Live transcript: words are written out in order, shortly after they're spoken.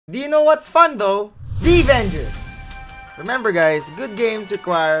Do you know what's fun though? Revengers! Remember guys, good games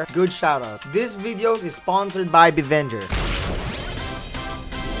require good shoutout. This video is sponsored by Bevengers.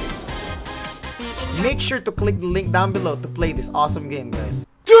 Make sure to click the link down below to play this awesome game guys.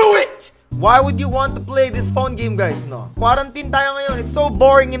 Do it! Why would you want to play this phone game guys? No. Quarantine tayo ngayon. It's so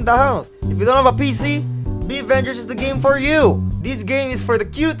boring in the house. If you don't have a PC, Bevengers is the game for you. This game is for the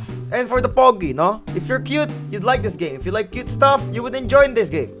cutes and for the poggy, no? If you're cute, you'd like this game. If you like cute stuff, you would enjoy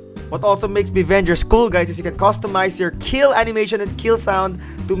this game. What also makes Bevengers cool, guys, is you can customize your kill animation and kill sound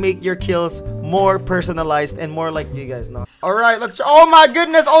to make your kills more personalized and more like you guys know. Alright, let's... Oh my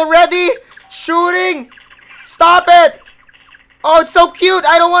goodness, already? Shooting! Stop it! Oh, it's so cute!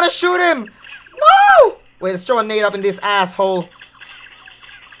 I don't want to shoot him! No! Wait, let's throw a nade up in this asshole.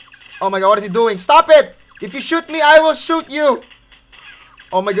 Oh my god, what is he doing? Stop it! If you shoot me, I will shoot you!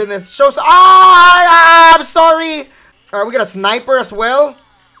 Oh my goodness, shows... Oh, I'm sorry! Alright, we got a sniper as well.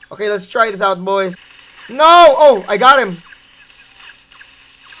 Okay, let's try this out, boys. No! Oh, I got him.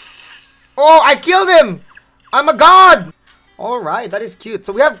 Oh, I killed him! I'm a god! Alright, that is cute.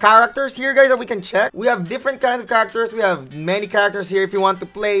 So we have characters here, guys, that we can check. We have different kinds of characters. We have many characters here if you want to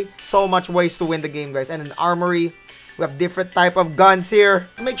play. So much ways to win the game, guys. And an armory. We have different type of guns here.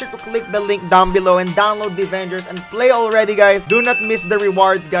 So make sure to click the link down below and download Bevengers and play already, guys. Do not miss the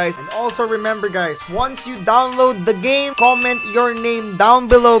rewards, guys. And also remember, guys, once you download the game, comment your name down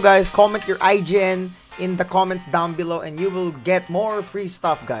below, guys. Comment your IGN in the comments down below and you will get more free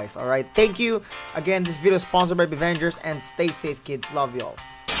stuff, guys. Alright, thank you. Again, this video is sponsored by Bevengers and stay safe, kids. Love you all.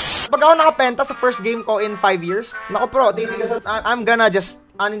 Pag ako nakapenta sa first game ko in 5 years, nako bro, I'm gonna just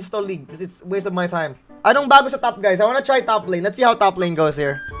uninstall League. It's a waste of my time. Anong bago sa top, guys? I wanna try top lane. Let's see how top lane goes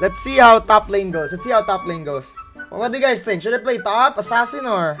here. Let's see how top lane goes. What do you guys think? Should I play top, assassin,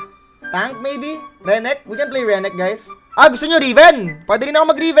 or tank maybe? Renek? We can play Renek, guys. Ah, gusto nyo Riven? Pwede rin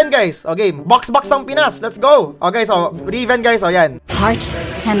ako mag-Riven, guys. Okay, box-box ang Pinas. Let's go. Okay, so Riven, guys. O, yan. Heart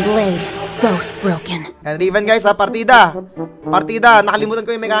and blade, both broken. And Riven, guys, ha. Partida. Nakalimutan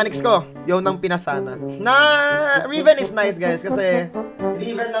ko yung mechanics ko. Yun ang Pinas sana. Riven is nice, guys. Kasi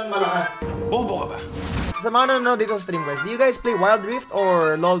Riven lang malakas. Bobo ka ba? Sa mga nanonood dito sa stream, guys, do you guys play Wild Rift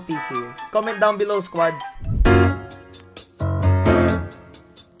or LOL PC? Comment down below, squads.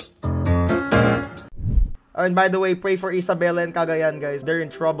 And by the way, pray for Isabela and Cagayan, guys. They're in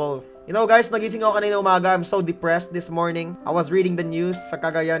trouble. You know, guys, nagising ako kanina umaga. I'm so depressed this morning. I was reading the news sa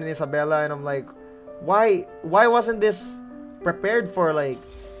Cagayan and Isabela and I'm like, why wasn't this prepared for, like,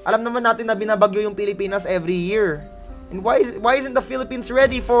 alam naman natin na binabagyo yung Pilipinas every year. And why isn't the Philippines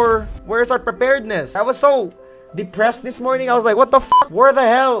ready for... Where's our preparedness? I was so depressed this morning. I was like, what the f***? Where the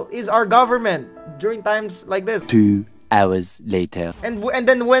hell is our government during times like this? 2 hours later. And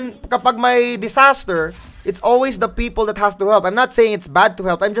then when kapag may disaster, it's always the people that has to help. I'm not saying it's bad to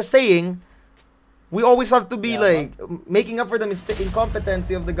help. I'm just saying we always have to be like making up for the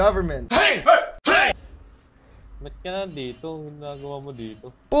incompetency of the government. Hey! Ba't ka nandito? Nagawa mo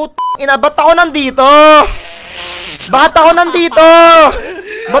dito? Ina, ba't ako nandito? Ba't ako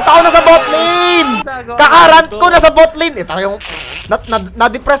nasa bot lane? Kakarant ko nasa bot lane. Ito yung...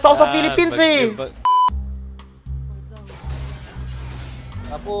 Na-depressed ako sa Philippines eh.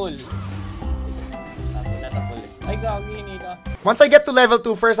 Tapol. Ay, gagi, hindi ka. Once I get to level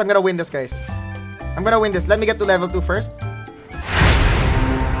 2 first, I'm gonna win this, guys. I'm gonna win this. Let me get to level 2 first.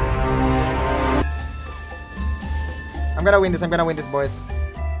 I'm gonna win this, boys.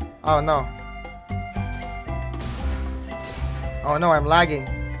 Oh, no. Oh, no, I'm lagging.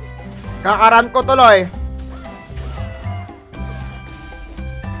 Kakarant ko tuloy.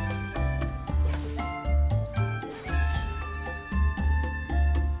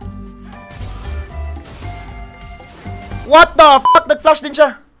 What the fuck? Nag-flash din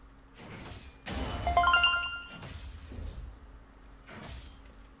siya.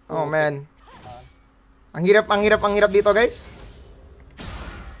 Oh, man. Ang hirap dito, guys.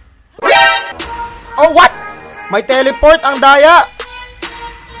 Oh, what? May teleport ang daya.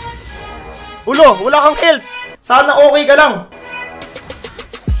 Ulo, wala kang health. Sana okay ka lang.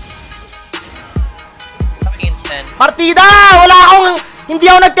 Partida! Wala akong... Hindi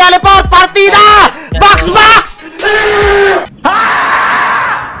ako nag-teleport! Partida! Box!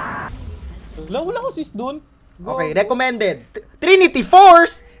 Wala ko sis dun. Okay, recommended. Trinity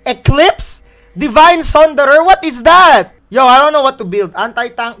Force, Eclipse, Divine Sunderer. What is that? Yo, I don't know what to build.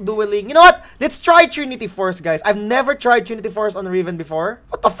 Anti-tank dueling. You know what? Let's try Trinity Force, guys. I've never tried Trinity Force on Riven before.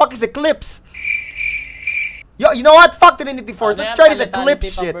 What the fuck is Eclipse? Yo, you know what? Fuck Trinity Force. Let's try this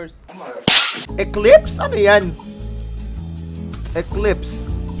Eclipse shit. Eclipse? Ano yan? Eclipse.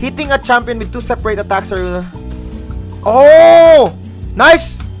 Hitting a champion with 2 separate attacks or... Oh!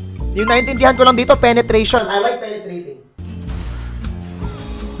 Nice! Yung naintindihan ko lang dito, penetration. I like penetrating.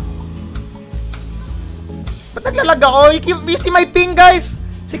 Ba't naglalag ako? You see my ping, guys?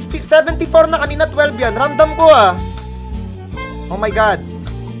 74 na kanina, 12 yan. Random ko, ah. Oh my God.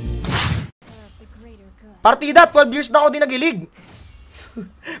 Partida, 12 years na ako din nagilig.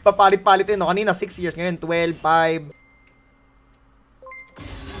 Papalit-palit no? Kanina 6 years, ngayon 12, 5.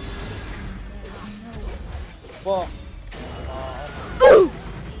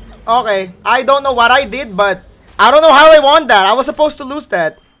 Okay, I don't know what I did, but I don't know how I won that. I was supposed to lose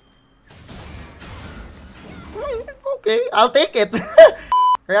that. Okay, I'll take it.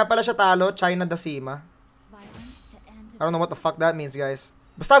 Kaya pala siya talo, China Dasima. I don't know what the fuck that means, guys.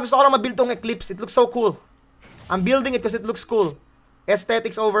 Basta gusto ko lang mabuild tong Eclipse. It looks so cool. I'm building it because it looks cool.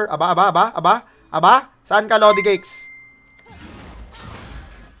 Aesthetics over. Aba. Saan ka, Lodi Cakes?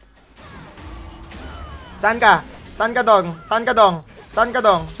 Saan ka? Saan ka, dong? Saan ka, dong? Saan ka,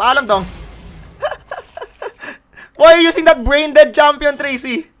 dong? Paalam, dong. Why are you using that brain dead champion,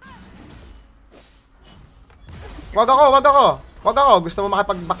 Tracy? Wag ako. Gusto mo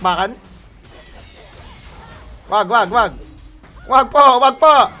makipagbakbakan? Wag. Wag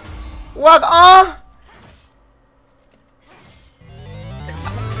po. Wag, ah!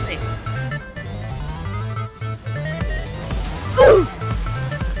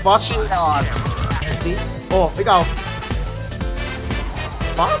 Fucking God. Oh, ikaw.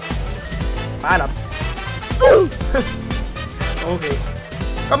 Fuck? Paalam. Okay.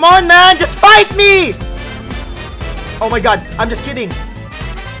 Come on, man! Just fight me! Oh my God, I'm just kidding.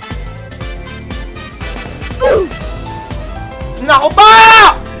 Naku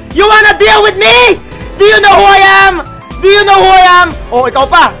ba! You wanna deal with me? Do you know who I am? Oh, ikaw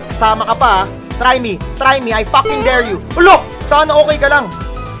pa. Kasama ka pa. Try me. I fucking dare you. Look! Sana okay ka lang.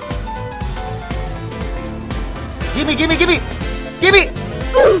 Gimme!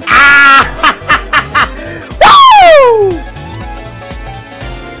 Ah! Woo!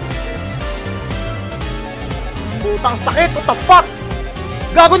 Putang sakit. What the fuck?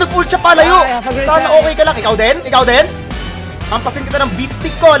 Gago, nag-ult siya palayo. Sana okay ka lang. Ikaw din? Hampasin kita ng beat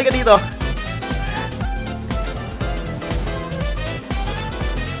stick ko. Halika dito.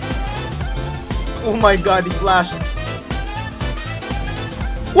 Oh my God, he flashed.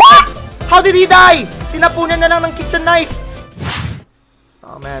 What? How did he die? Tinapunan na lang ng kitchen knife.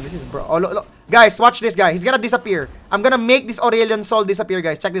 Oh man, this is bro. Oh, look. Guys, watch this guy. He's gonna disappear. I'm gonna make this Aurelion Sol disappear,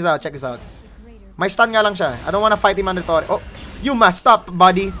 guys. Check this out. May stun nga lang siya. I don't wanna fight him under turret. Oh, you messed up,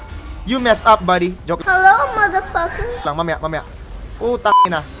 buddy. Joke. Hello, motherfucker. Lang, mamaya. Putang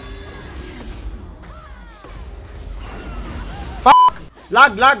ina. Fuck!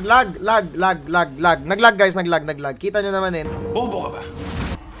 Lag. Naglag, guys. Kita nyo naman din. Bobo ka ba?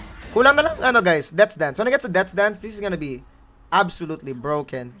 Kulang na lang, guys. Death's Dance. When I get to Death's Dance, this is gonna be absolutely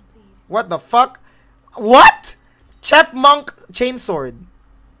broken. What the fuck? What? Chapmonk Chainsword.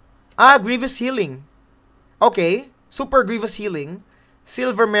 Grievous Healing. Okay. Super Grievous Healing.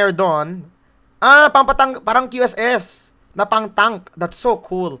 Silver Mare Dawn. Parang QSS. Na pang tank. That's so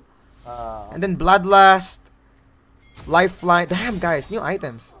cool. And then Bloodlust. Lifeline. Damn, guys. New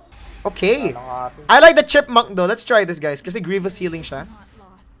items. Okay. I like the Chipmunk though. Let's try this, guys. Kasi Grievous Healing siya.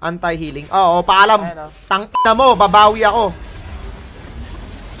 Anti-healing. Oo, paalam. Tangina mo. Babawi ako.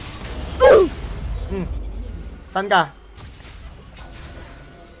 Saan ka?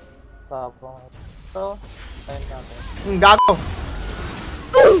 Gago.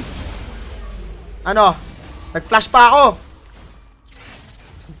 Ano? Nag-flash pa ako.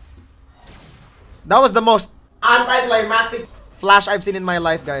 That was the most anticlimactic flash I've seen in my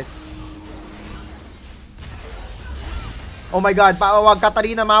life, guys. Oh my God, paawag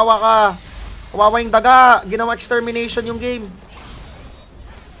Katarina, mawa ka. Kawawa yung daga. Ginawa extermination yung game.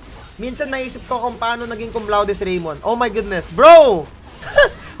 Minsan naisip ko kung paano naging cum laude si Raymond. Oh my goodness, bro!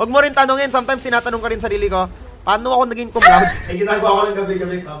 Huwag mo rin tanungin. Sometimes sinatanong ka rin sarili ko, paano ako naging cum laude? Ginagawa ko ng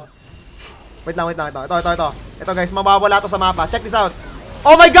gabi-gabi, Tom. Wait lang. Ito. Ito, guys, mawawala to sa mapa. Check this out.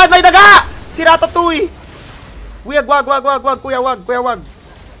 Oh my God, may daga! Si Ratatouille! Wag. Kuya, wag.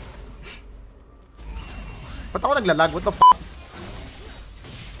 Ba't ako naglalag? What the fuck?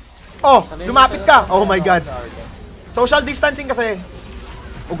 Oh, lumapit ka. Oh my God. Social distancing kasi.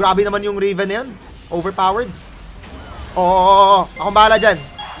 Oh, grabe naman yung Riven na yan. Overpowered. Oh. Akong bahala dyan.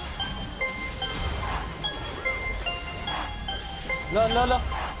 Lo.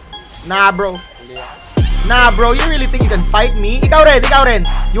 Nah, bro. You really think you can fight me? Ikaw rin.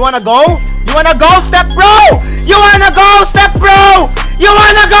 You wanna go? Step bro! Step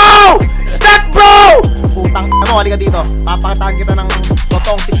bro! Putang mo, halika dito. Papakitaan kita ng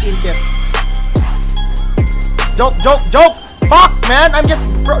totoong 6 inches. Joke! Fuck, man! I'm just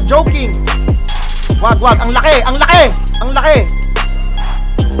joking! Wag. Ang laki!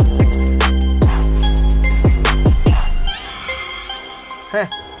 Heh.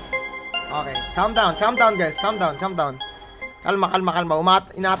 Okay. Calm down, guys. Calm down. Kalma.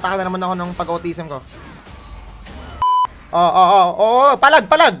 Inaatake na naman ako ng pag-autism ko. Palag!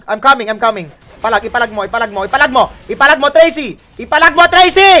 I'm coming. Ipalag mo, Tracy!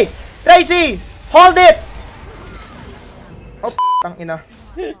 Tracy! Hold it! Oh, tang ina.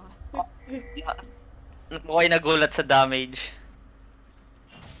 Okay, nagulat sa damage.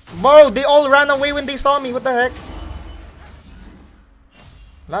 Bro, they all ran away when they saw me. What the heck?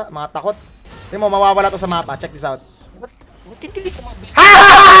 Wala, mga takot. Hindi mo, mawawala to sa mapa. Check this out. Hindi ko mabili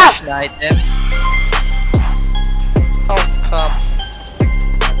Ha! na item. Oh, crap.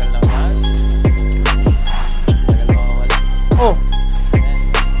 Tagal lang yan. Tagal mawawala. Oh.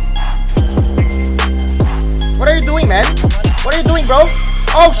 What are you doing, man? What are you doing, bro?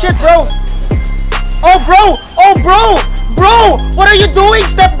 Oh, shit, bro. Oh, bro! Bro! What are you doing,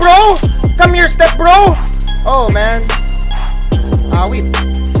 Step, bro? Come here, Step, bro. Oh, man. Wait.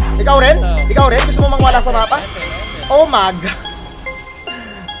 Ikaw rin? Gusto mo mangwala sa mapa? Oh my god.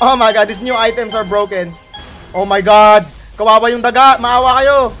 Oh my god, these new items are broken. Oh my god. Kawawa yung daga. Maawa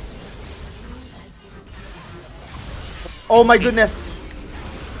kayo. Oh my goodness.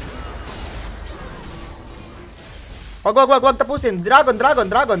 Wag tapusin. Dragon.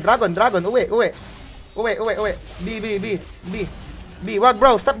 Uwi. B. Wag,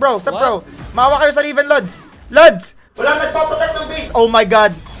 bro. Step, bro. Maawa kayo sa Riven, Lods. Wala nagpaprotect ng base. Oh my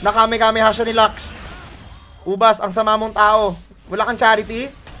god. Nakami-kami hasya ni Lux. Ubas, ang sama mong tao. Wala kang charity?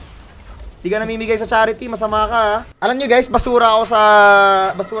 Di ka namimigay sa charity, masama ka ha. Alam nyo guys, basura ako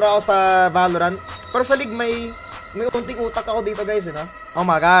sa Valorant. Pero sa League may unting utak ako dito guys, no? Oh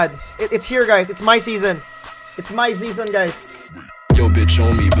my god. It's here guys, it's my season. It's my season guys. Yo, bitch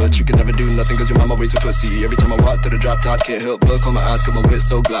on me, but you can never do nothing cause your mama raised a pussy. Every time I walk to the drop top, can't help but call my eyes, cause my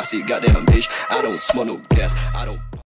wrist so glossy. Goddamn bitch, I don't smoke no gas, I don't